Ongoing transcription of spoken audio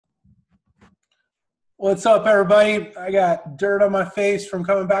What's up, everybody? I got dirt on my face from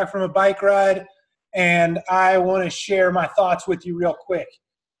coming back from a bike ride, and I want to share my thoughts with you real quick.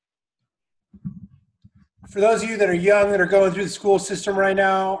 For those of you that are young, that are going through the school system right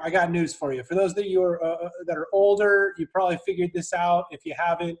now, I got news for you. For those that that are older, you probably figured this out. If you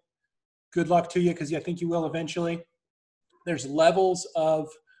haven't, good luck to you, because I think you will eventually. There's levels of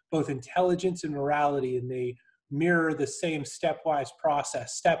both intelligence and morality, and they mirror the same stepwise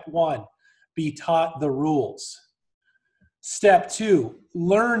process. Step one, be taught the rules. Step two,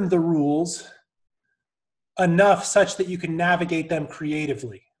 learn the rules enough such that you can navigate them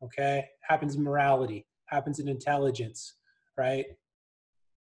creatively, okay? Happens in morality, happens in intelligence, right?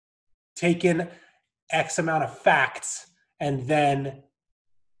 Take in X amount of facts and then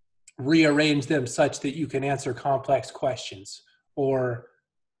rearrange them such that you can answer complex questions or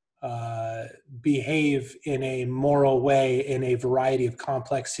behave in a moral way in a variety of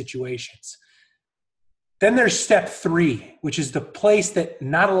complex situations. Then there's step three, which is the place that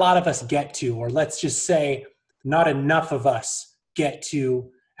not a lot of us get to, or let's just say not enough of us get to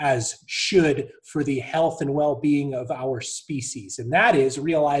as should for the health and well-being of our species. And that is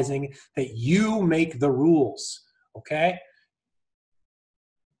realizing that you make the rules, okay?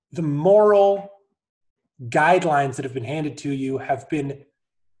 The moral guidelines that have been handed to you have been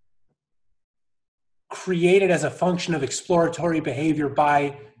created as a function of exploratory behavior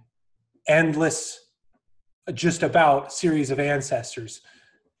by endless, just about series of ancestors.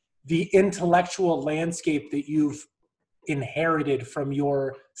 The intellectual landscape that you've inherited from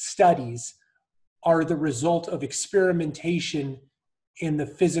your studies are the result of experimentation in the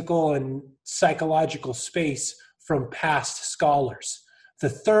physical and psychological space from past scholars. The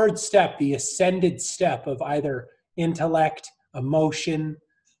third step, the ascended step of either intellect, emotion,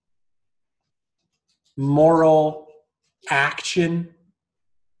 moral action,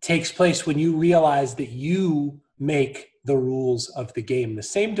 takes place when you realize that you make the rules of the game. The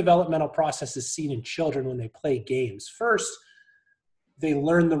same developmental process is seen in children when they play games. First, they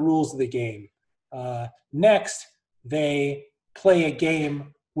learn the rules of the game. Next, they play a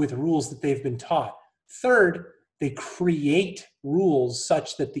game with rules that they've been taught. Third, they create rules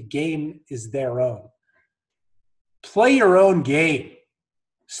such that the game is their own. Play your own game.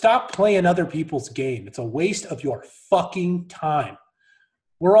 Stop playing other people's game. It's a waste of your fucking time.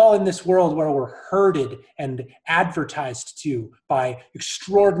 We're all in this world where we're herded and advertised to by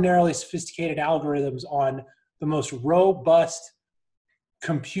extraordinarily sophisticated algorithms on the most robust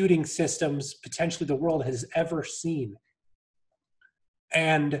computing systems potentially the world has ever seen.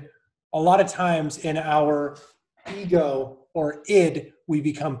 And a lot of times in our ego or id, we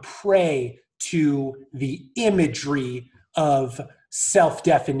become prey to the imagery of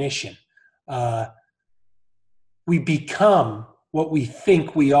self-definition. We become what we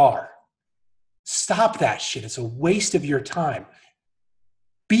think we are. Stop that shit. It's a waste of your time.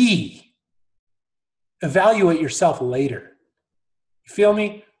 Evaluate yourself later. You feel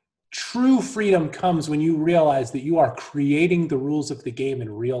me? True freedom comes when you realize that you are creating the rules of the game in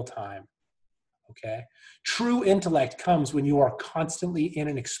real time. Okay? True intellect comes when you are constantly in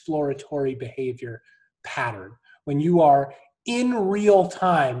an exploratory behavior pattern, when you are in real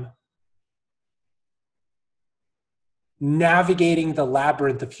time navigating the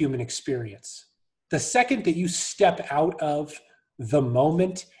labyrinth of human experience. The second that you step out of the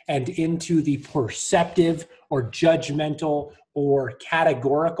moment and into the perceptive or judgmental or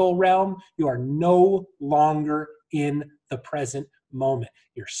categorical realm, you are no longer in the present moment.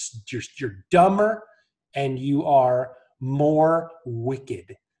 You're dumber and you are more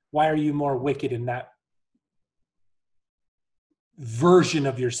wicked. Why are you more wicked in that version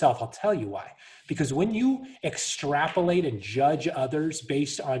of yourself? I'll tell you why. Because when you extrapolate and judge others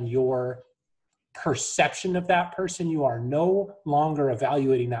based on your perception of that person, you are no longer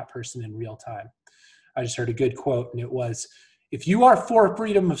evaluating that person in real time. I just heard a good quote, and it was, if you are for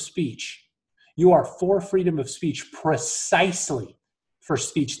freedom of speech, you are for freedom of speech precisely for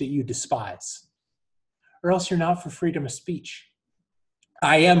speech that you despise, or else you're not for freedom of speech.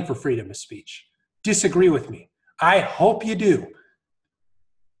 I am for freedom of speech. Disagree with me. I hope you do.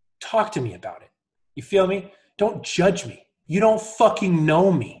 Talk to me about it. You feel me? Don't judge me. You don't fucking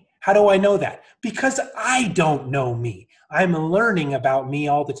know me. How do I know that? Because I don't know me. I'm learning about me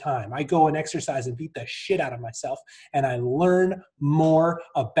all the time. I go and exercise and beat the shit out of myself, and I learn more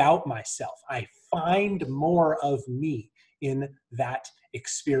about myself. I find more of me in that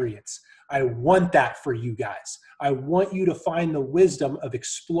experience. I want that for you guys. I want you to find the wisdom of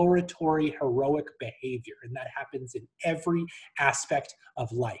exploratory, heroic behavior. And that happens in every aspect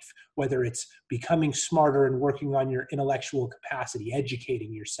of life, whether it's becoming smarter and working on your intellectual capacity,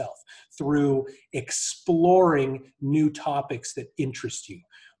 educating yourself through exploring new topics that interest you,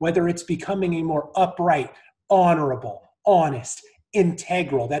 whether it's becoming a more upright, honorable, honest,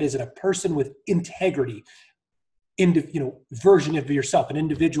 integral, that is a person with integrity, version of yourself, an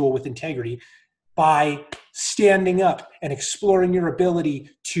individual with integrity, by standing up and exploring your ability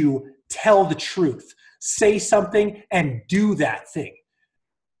to tell the truth, say something and do that thing,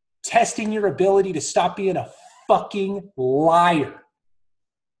 testing your ability to stop being a fucking liar.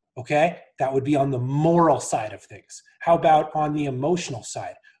 Okay? That would be on the moral side of things. How about on the emotional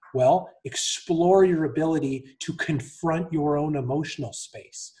side? Well, explore your ability to confront your own emotional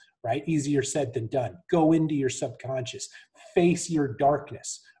space, right? Easier said than done. Go into your subconscious, face your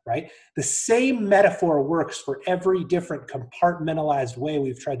darkness, right? The same metaphor works for every different compartmentalized way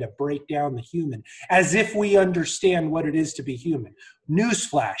we've tried to break down the human, as if we understand what it is to be human.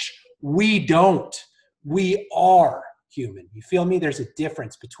 Newsflash, we don't. We are human. You feel me? There's a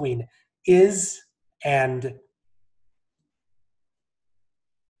difference between is and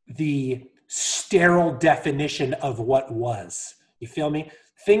the sterile definition of what was. You feel me?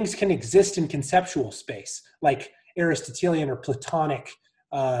 Things can exist in conceptual space, like Aristotelian or Platonic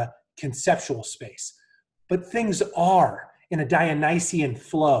conceptual space. But things are in a Dionysian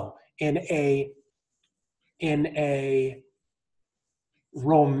flow, in a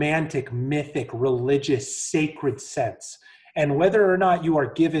romantic, mythic, religious, sacred sense. And whether or not you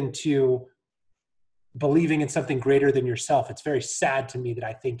are given to believing in something greater than yourself, it's very sad to me that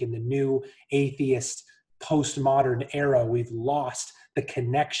I think in the new atheist postmodern era, we've lost the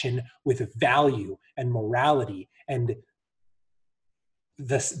connection with value and morality and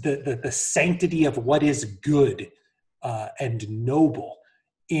the sanctity of what is good and noble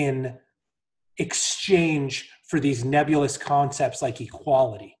in exchange for these nebulous concepts like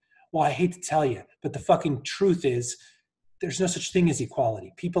equality. Well, I hate to tell you, but the fucking truth is there's no such thing as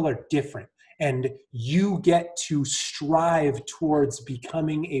equality. People are different. And you get to strive towards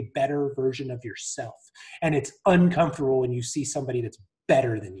becoming a better version of yourself. And it's uncomfortable when you see somebody that's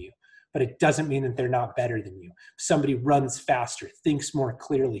better than you, but it doesn't mean that they're not better than you. Somebody runs faster, thinks more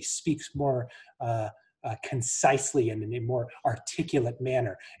clearly, speaks more concisely and in a more articulate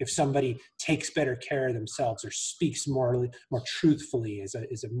manner. If somebody takes better care of themselves or speaks more truthfully,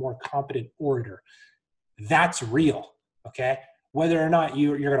 is a more competent orator, that's real, okay? Whether or not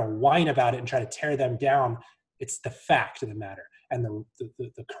you're going to whine about it and try to tear them down, it's the fact of the matter. And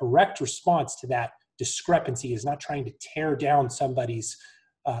the correct response to that discrepancy is not trying to tear down somebody's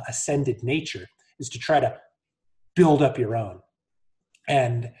ascended nature, is to try to build up your own.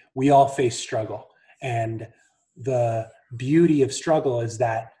 And we all face struggle. And the beauty of struggle is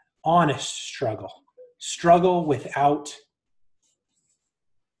that honest struggle without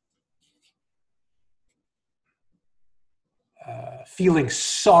feeling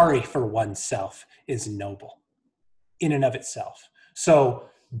sorry for oneself is noble in and of itself. So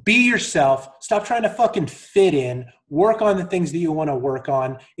be yourself. Stop trying to fucking fit in. Work on the things that you want to work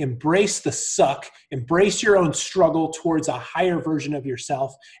on. Embrace the suck. Embrace your own struggle towards a higher version of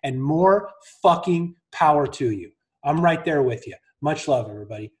yourself, and more fucking power to you. I'm right there with you. Much love,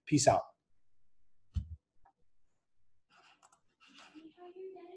 everybody. Peace out.